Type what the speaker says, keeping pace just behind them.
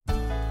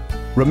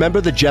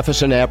Remember the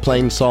Jefferson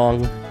Airplane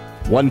song?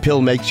 One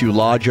pill makes you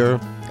larger,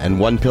 and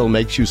one pill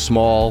makes you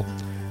small,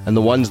 and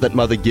the ones that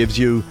mother gives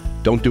you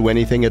don't do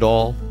anything at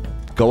all?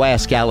 Go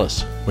ask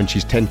Alice when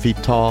she's 10 feet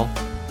tall.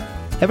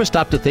 Ever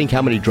stop to think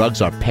how many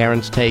drugs our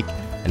parents take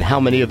and how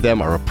many of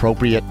them are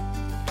appropriate?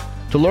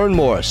 To learn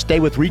more, stay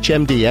with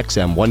ReachMD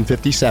XM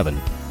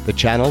 157, the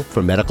channel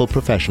for medical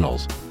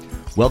professionals.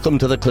 Welcome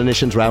to the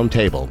Clinicians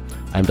Roundtable.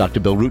 I'm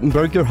Dr. Bill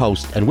Rutenberg, your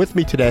host, and with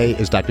me today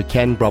is Dr.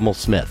 Ken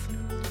Brummel-Smith.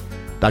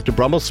 Dr.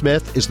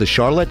 Brummel-Smith is the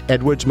Charlotte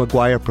Edwards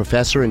McGuire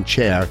Professor and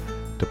Chair,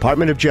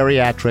 Department of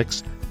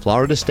Geriatrics,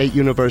 Florida State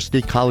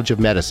University College of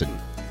Medicine.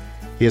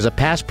 He is a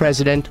past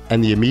president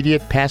and the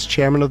immediate past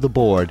chairman of the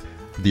board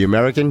of the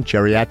American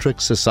Geriatric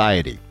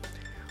Society.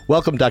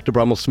 Welcome, Dr.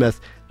 Brummel-Smith.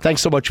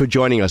 Thanks so much for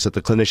joining us at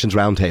the Clinicians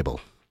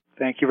Roundtable.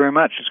 Thank you very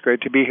much. It's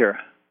great to be here.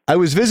 I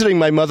was visiting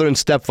my mother and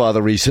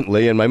stepfather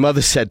recently, and my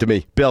mother said to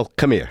me, "Bill,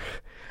 come here.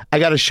 I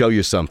got to show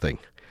you something.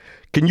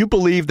 Can you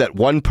believe that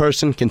one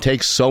person can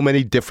take so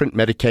many different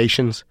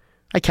medications?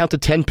 I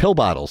counted 10 pill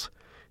bottles.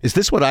 Is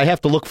this what I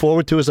have to look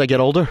forward to as I get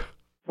older?"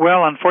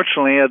 Well,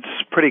 unfortunately,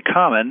 it's pretty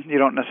common. You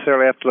don't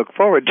necessarily have to look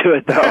forward to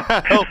it, though.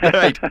 Oh,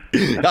 right.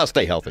 I'll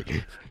stay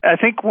healthy. I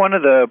think one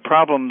of the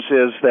problems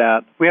is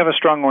that we have a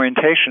strong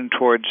orientation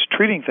towards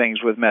treating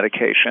things with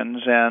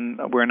medications, and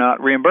we're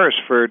not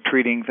reimbursed for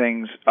treating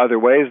things other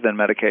ways than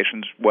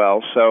medications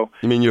well. So,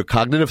 You mean your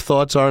cognitive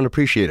thoughts aren't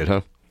appreciated,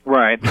 huh?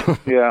 Right,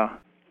 yeah.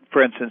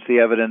 For instance, the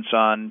evidence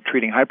on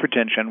treating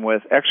hypertension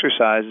with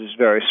exercise is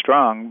very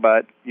strong,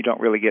 but you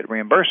don't really get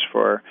reimbursed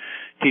for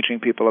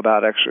teaching people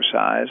about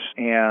exercise,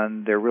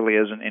 and there really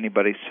isn't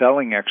anybody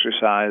selling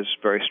exercise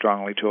very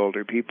strongly to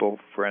older people,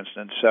 for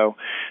instance. So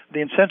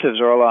the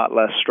incentives are a lot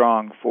less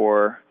strong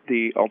for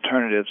the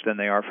alternatives than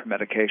they are for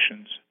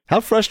medications. How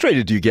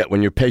frustrated do you get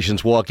when your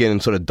patients walk in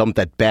and sort of dump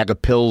that bag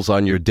of pills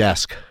on your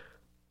desk?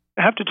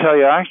 I have to tell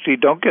you, I actually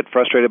don't get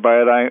frustrated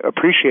by it. I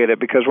appreciate it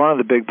because one of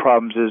the big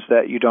problems is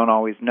that you don't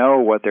always know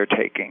what they're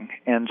taking.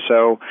 And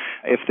so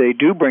if they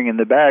do bring in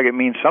the bag, it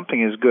means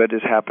something is good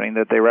is happening,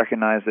 that they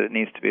recognize that it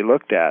needs to be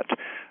looked at.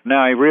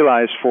 Now, I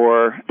realize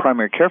for a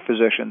primary care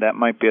physician that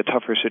might be a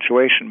tougher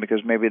situation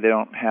because maybe they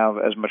don't have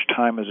as much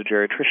time as a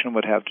geriatrician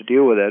would have to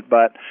deal with it.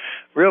 But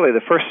really,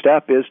 the first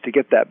step is to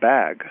get that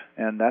bag,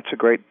 and that's a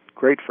great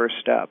first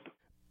step.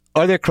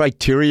 Are there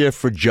criteria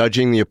for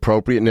judging the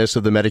appropriateness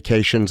of the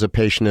medications a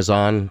patient is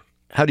on?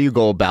 How do you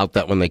go about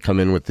that when they come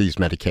in with these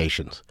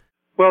medications?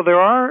 Well, there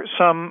are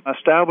some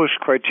established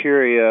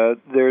criteria.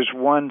 There's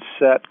one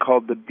set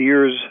called the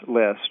Beers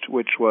List,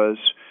 which was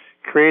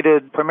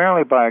created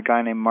primarily by a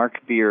guy named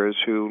Mark Beers,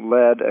 who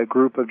led a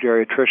group of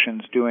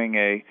geriatricians doing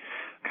a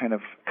kind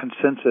of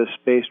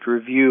consensus-based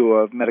review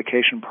of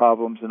medication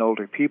problems in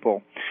older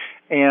people.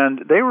 And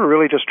they were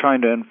really just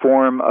trying to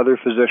inform other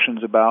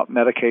physicians about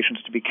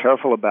medications to be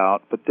careful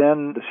about, but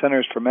then the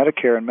Centers for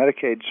Medicare and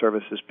Medicaid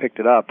Services picked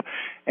it up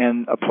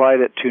and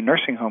applied it to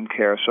nursing home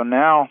care. So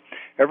now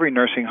every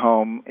nursing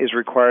home is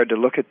required to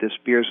look at this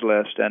Beers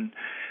List, and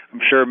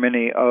I'm sure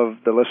many of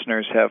the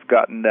listeners have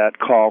gotten that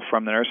call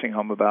from the nursing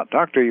home about,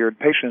 "Doctor, your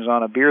patient is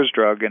on a Beers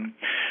drug," and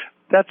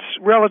that's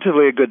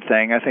relatively a good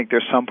thing. I think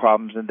there's some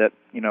problems in that,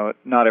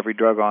 not every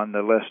drug on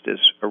the list is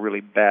a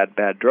really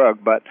bad drug,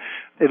 but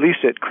at least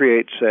it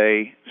creates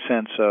a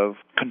sense of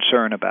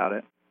concern about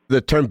it.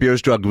 The term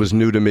Beers drug was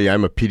new to me.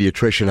 I'm a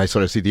pediatrician. I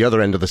sort of see the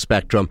other end of the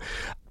spectrum.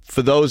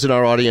 For those in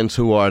our audience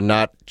who are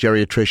not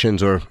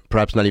geriatricians or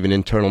perhaps not even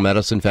internal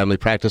medicine, family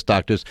practice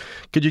doctors,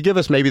 could you give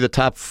us maybe the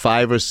top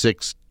 5 or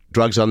 6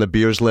 drugs on the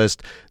Beers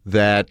list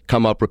that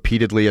come up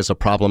repeatedly as a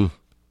problem?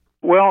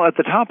 Well, at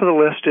the top of the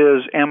list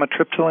is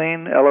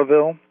amitriptyline,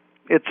 Elavil.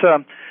 It's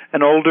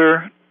an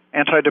older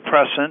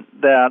antidepressant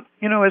that,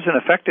 is an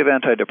effective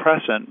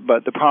antidepressant,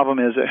 but the problem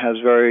is it has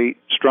very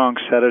strong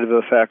sedative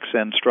effects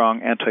and strong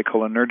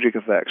anticholinergic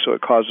effects, so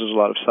it causes a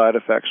lot of side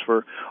effects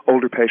for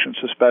older patients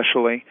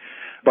especially.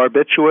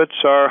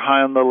 Barbiturates are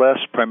high on the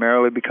list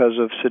primarily because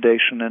of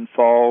sedation and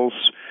falls.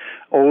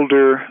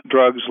 Older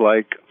drugs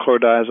like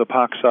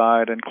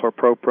chlordiazepoxide and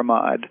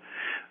chlorpropamide.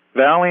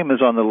 Valium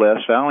is on the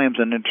list. Valium's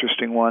an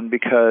interesting one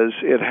because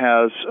it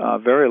has a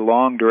very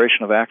long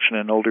duration of action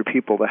in older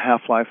people. The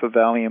half-life of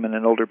Valium in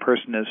an older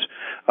person is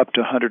up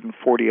to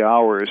 140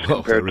 hours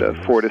compared to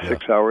 4 to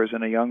 6 hours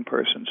in a young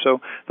person.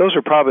 So those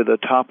are probably the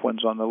top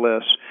ones on the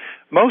list.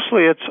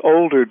 Mostly it's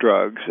older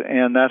drugs,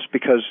 and that's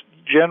because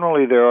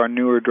generally there are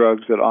newer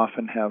drugs that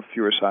often have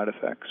fewer side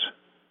effects.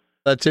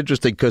 That's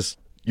interesting because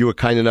you were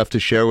kind enough to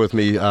share with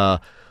me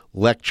a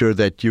lecture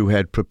that you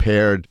had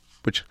prepared,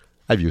 which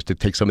I've used to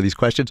take some of these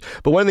questions.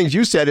 But one of the things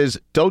you said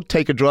is don't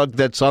take a drug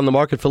that's on the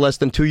market for less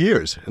than 2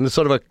 years. And there's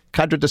sort of a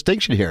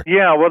contradistinction here.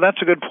 Yeah, well, that's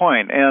a good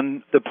point.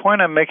 And the point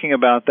I'm making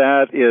about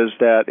that is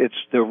that it's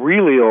the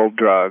really old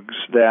drugs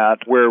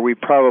where we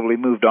probably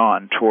moved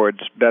on towards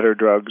better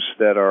drugs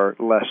that are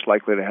less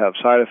likely to have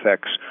side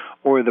effects.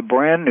 or the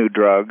brand new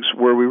drugs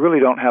where we really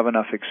don't have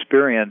enough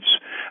experience,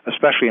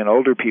 especially in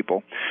older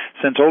people,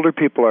 since older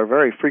people are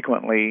very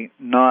frequently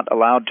not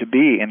allowed to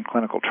be in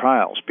clinical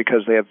trials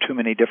because they have too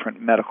many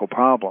different medical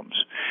problems.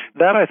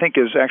 That, I think,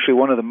 is actually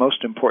one of the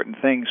most important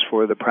things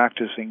for the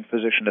practicing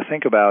physician to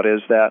think about,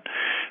 is that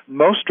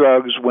most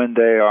drugs, when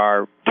they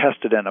are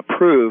tested and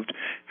approved,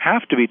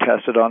 have to be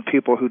tested on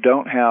people who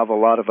don't have a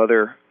lot of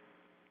other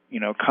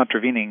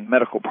contravening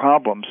medical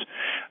problems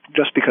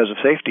just because of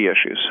safety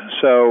issues.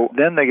 So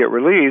then they get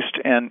released,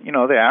 and,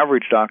 the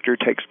average doctor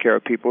takes care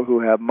of people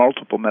who have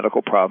multiple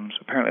medical problems,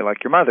 apparently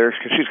like your mother,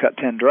 because she's got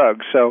 10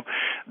 drugs. So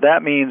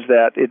that means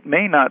that it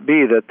may not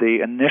be that the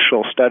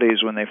initial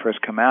studies, when they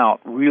first come out,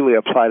 really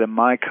apply to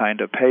my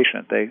kind of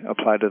patient. They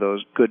apply to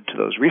those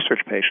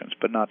research patients,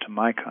 but not to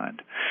my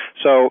kind.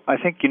 So I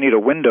think you need a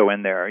window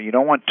in there. You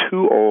don't want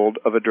too old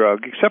of a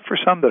drug, except for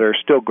some that are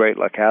still great,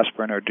 like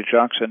aspirin or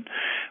digoxin,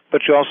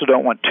 but you also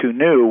don't want too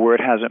new where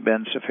it hasn't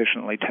been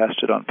sufficiently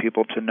tested on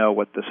people to know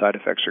what the side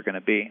effects are going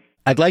to be.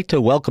 I'd like to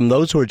welcome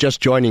those who are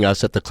just joining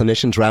us at the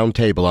Clinicians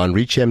Roundtable on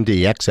ReachMD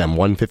XM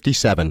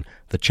 157,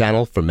 the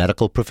channel for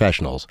medical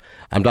professionals.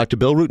 I'm Dr.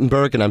 Bill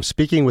Rutenberg, and I'm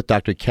speaking with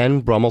Dr. Ken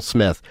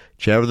Brummel-Smith,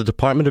 chair of the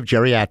Department of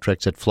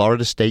Geriatrics at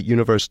Florida State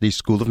University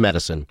School of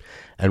Medicine,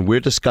 and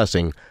we're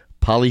discussing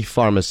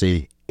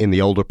polypharmacy in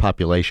the older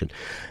population.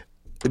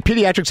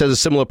 Pediatrics has a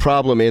similar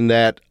problem in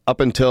that up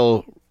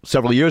until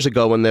several years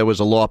ago, when there was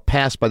a law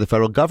passed by the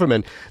federal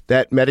government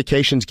that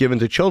medications given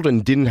to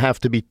children didn't have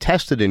to be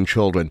tested in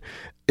children.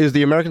 Is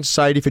the American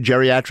Society for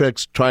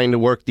Geriatrics trying to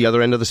work the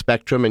other end of the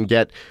spectrum and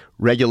get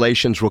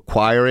regulations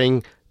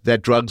requiring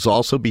that drugs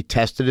also be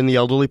tested in the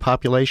elderly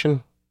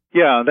population?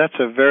 Yeah, that's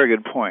a very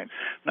good point.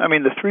 I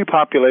mean, the three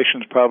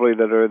populations probably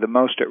that are the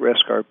most at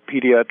risk are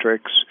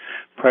pediatrics,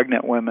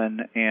 pregnant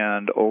women,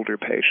 and older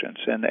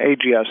patients. And the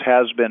AGS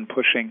has been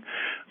pushing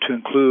to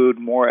include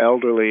more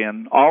elderly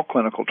in all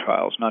clinical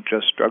trials, not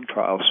just drug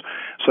trials,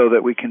 so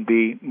that we can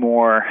be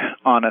more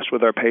honest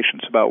with our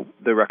patients about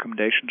the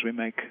recommendations we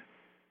make.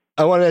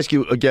 I want to ask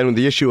you again on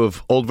the issue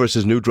of old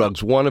versus new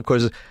drugs. One, of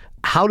course, is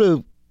how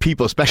do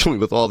people, especially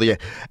with all the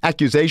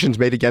accusations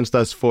made against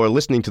us for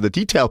listening to the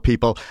detail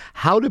people,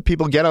 how do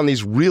people get on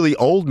these really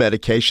old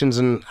medications,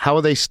 and how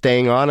are they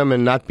staying on them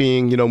and not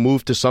being,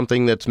 moved to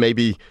something that's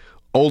maybe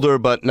older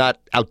but not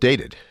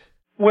outdated?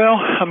 Well,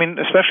 I mean,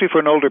 especially for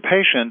an older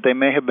patient, they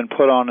may have been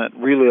put on it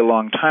really a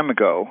long time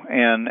ago,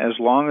 and as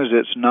long as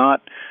it's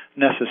not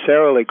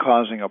necessarily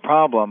causing a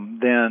problem,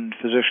 then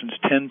physicians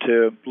tend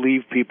to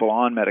leave people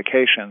on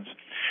medications.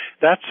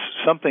 That's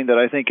something that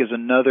I think is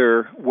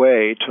another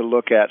way to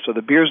look at. So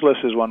the Beers list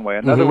is one way.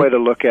 Another way to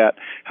look at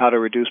how to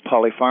reduce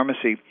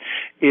polypharmacy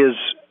is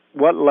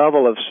what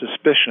level of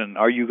suspicion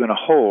are you going to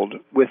hold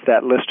with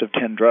that list of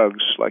 10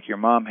 drugs like your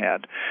mom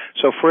had?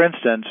 So, for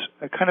instance,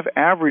 a kind of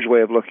average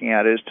way of looking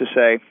at it is to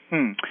say,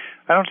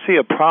 I don't see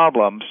a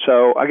problem,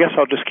 so I guess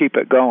I'll just keep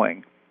it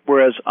going.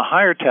 Whereas a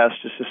higher test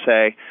is to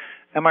say,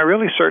 am I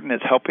really certain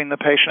it's helping the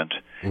patient?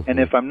 And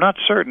if I'm not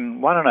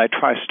certain, why don't I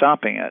try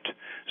stopping it?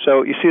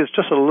 So you see, it's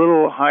just a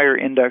little higher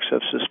index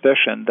of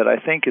suspicion that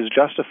I think is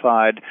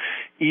justified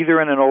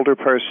either in an older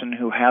person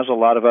who has a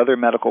lot of other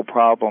medical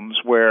problems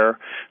where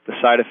the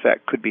side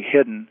effect could be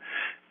hidden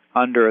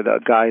under the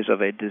guise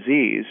of a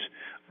disease,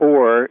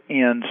 or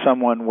in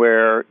someone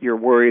where you're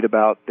worried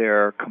about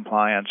their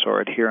compliance or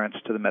adherence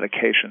to the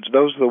medications.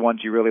 Those are the ones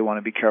you really want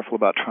to be careful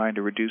about trying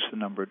to reduce the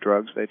number of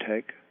drugs they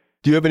take.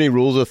 Do you have any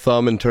rules of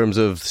thumb in terms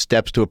of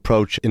steps to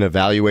approach in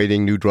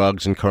evaluating new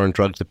drugs and current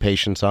drugs the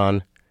patient's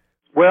on?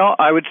 Well,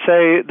 I would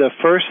say the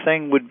first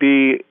thing would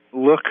be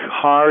look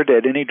hard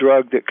at any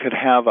drug that could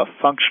have a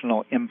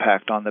functional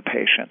impact on the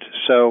patient.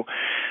 So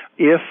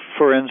if,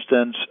 for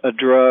instance, a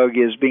drug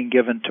is being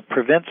given to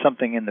prevent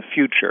something in the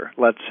future,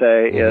 let's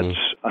say it's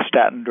a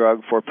statin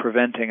drug for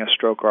preventing a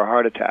stroke or a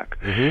heart attack,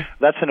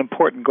 that's an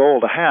important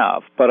goal to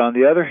have. But on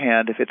the other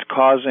hand, if it's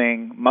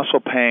causing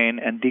muscle pain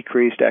and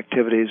decreased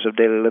activities of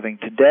daily living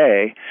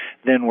today,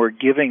 then we're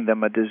giving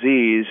them a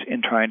disease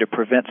in trying to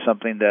prevent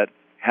something that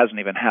hasn't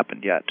even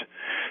happened yet.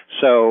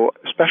 So,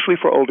 especially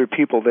for older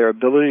people, their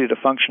ability to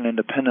function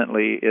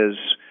independently is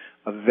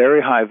a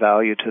very high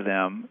value to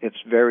them. It's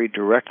very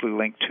directly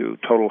linked to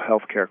total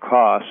health care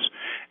costs,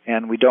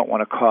 and we don't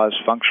want to cause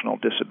functional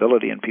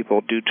disability in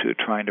people due to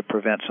trying to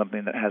prevent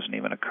something that hasn't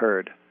even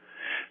occurred.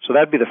 So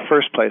that'd be the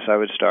first place I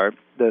would start.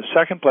 The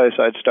second place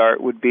I'd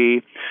start would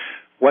be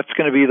what's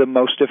going to be the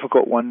most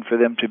difficult one for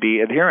them to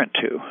be adherent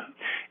to.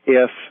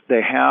 If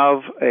they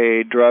have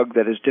a drug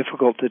that is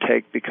difficult to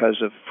take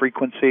because of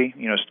frequency,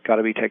 it's got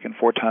to be taken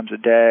 4 times a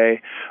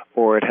day,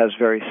 or it has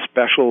very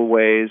special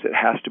ways it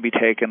has to be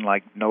taken,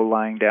 like no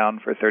lying down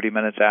for 30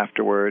 minutes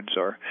afterwards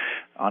or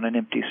on an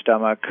empty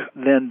stomach,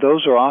 then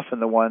those are often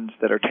the ones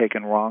that are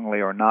taken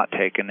wrongly or not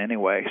taken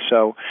anyway.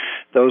 So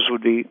those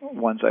would be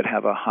ones I'd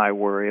have a high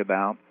worry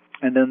about.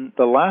 And then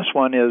the last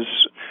one is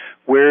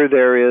where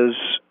there is,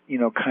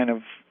 kind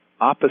of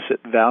opposite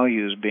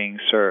values being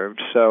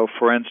served. So,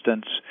 for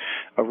instance,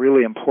 a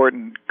really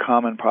important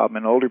common problem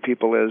in older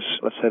people is,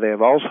 let's say they have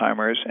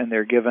Alzheimer's and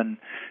they're given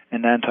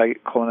an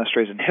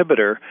anticholinesterase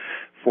inhibitor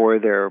for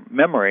their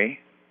memory,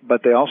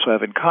 but they also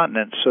have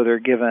incontinence, so they're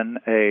given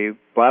a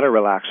bladder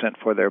relaxant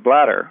for their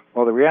bladder.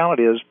 Well, the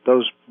reality is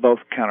those both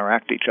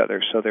counteract each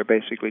other, so they're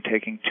basically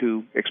taking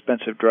two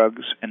expensive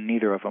drugs and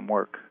neither of them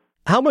work.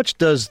 How much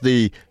does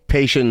the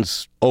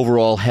patient's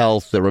overall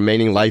health, the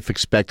remaining life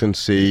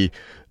expectancy,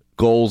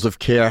 goals of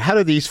care, how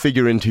do these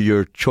figure into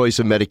your choice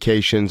of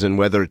medications and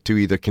whether to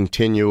either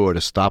continue or to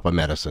stop a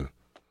medicine?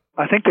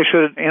 I think they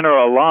should enter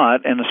a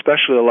lot, and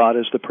especially a lot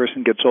as the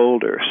person gets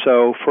older.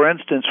 So, for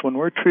instance, when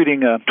we're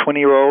treating a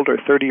 20-year-old or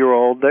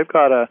 30-year-old, they've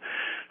got a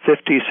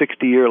 50,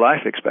 60-year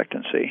life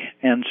expectancy.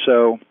 And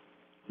so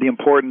the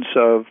importance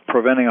of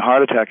preventing a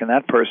heart attack in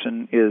that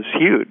person is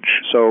huge.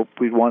 So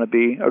we'd want to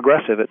be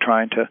aggressive at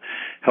trying to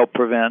help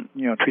prevent,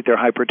 treat their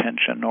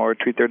hypertension or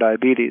treat their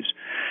diabetes.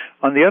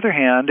 On the other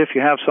hand, if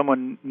you have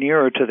someone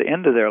nearer to the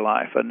end of their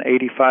life, an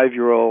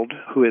 85-year-old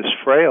who is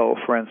frail,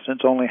 for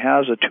instance, only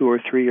has a 2 or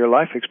 3 year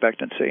life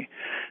expectancy,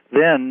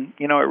 then,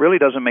 it really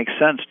doesn't make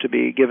sense to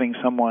be giving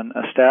someone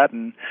a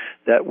statin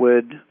that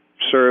would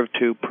serve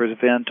to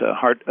prevent a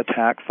heart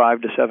attack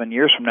 5 to 7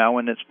 years from now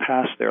when it's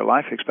past their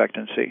life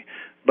expectancy.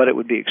 But it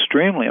would be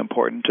extremely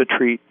important to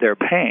treat their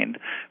pain,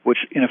 which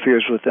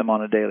interferes with them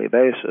on a daily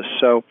basis.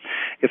 So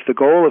if the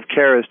goal of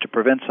care is to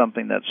prevent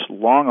something that's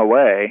long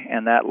away,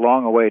 and that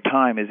long away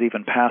time is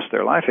even past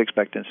their life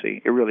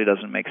expectancy, it really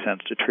doesn't make sense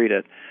to treat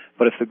it.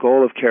 But if the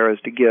goal of care is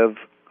to give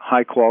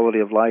high quality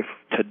of life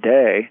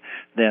today,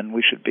 then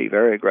we should be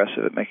very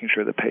aggressive at making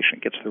sure the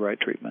patient gets the right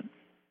treatment.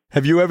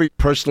 Have you ever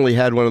personally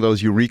had one of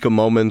those eureka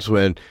moments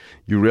when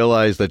you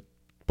realize that,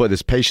 boy,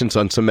 this patient's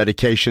on some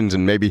medications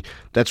and maybe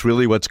that's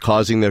really what's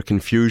causing their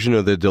confusion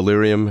or their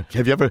delirium?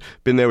 Have you ever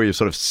been there where you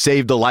sort of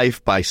saved a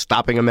life by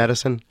stopping a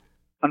medicine?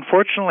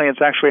 Unfortunately,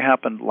 it's actually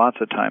happened lots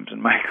of times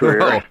in my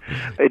career. Oh.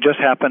 It just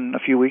happened a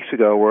few weeks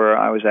ago where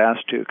I was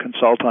asked to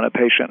consult on a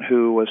patient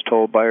who was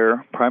told by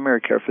her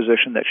primary care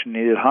physician that she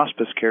needed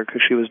hospice care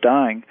because she was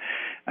dying.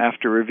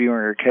 After reviewing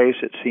her case,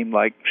 it seemed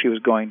like she was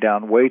going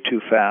down way too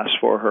fast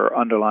for her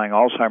underlying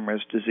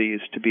Alzheimer's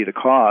disease to be the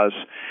cause,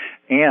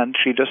 and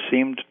she just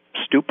seemed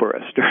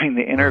stuporous during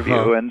the interview.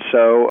 Uh-huh. And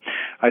so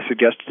I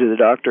suggested to the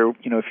doctor,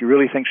 if you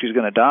really think she's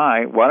going to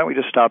die, why don't we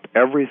just stop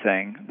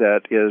everything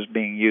that is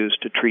being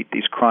used to treat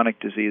these chronic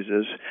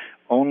diseases,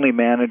 only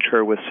manage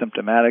her with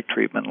symptomatic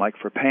treatment like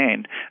for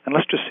pain, and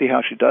let's just see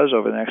how she does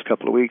over the next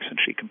couple of weeks. And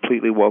she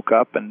completely woke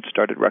up and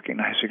started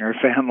recognizing her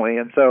family.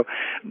 And so,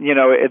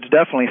 it's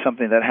definitely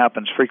something that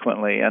happens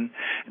frequently. And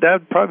that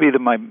would probably be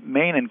my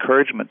main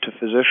encouragement to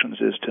physicians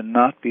is to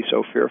not be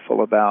so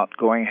fearful about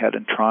going ahead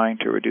and trying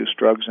to reduce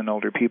drugs in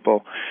older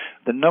people.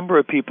 The number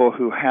of people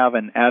who have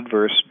an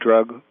adverse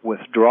drug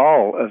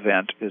withdrawal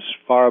event is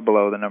far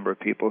below the number of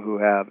people who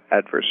have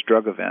adverse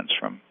drug events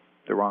from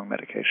the wrong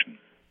medication.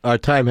 Our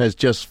time has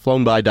just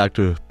flown by,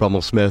 Dr.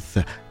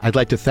 Brummel-Smith. I'd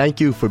like to thank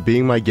you for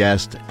being my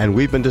guest, and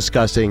we've been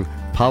discussing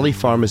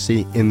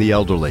polypharmacy in the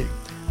elderly.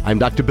 I'm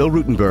Dr. Bill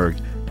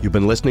Rutenberg. You've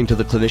been listening to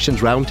the Clinicians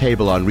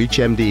Roundtable on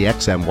ReachMD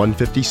XM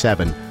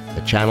 157,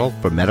 the channel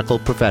for medical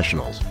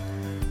professionals.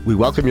 We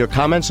welcome your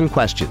comments and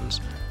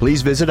questions.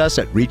 Please visit us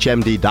at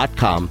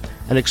reachmd.com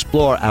and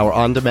explore our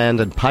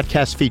on-demand and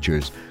podcast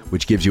features,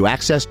 which gives you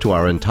access to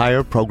our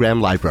entire program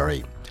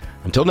library.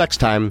 Until next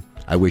time,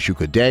 I wish you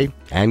good day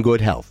and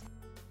good health.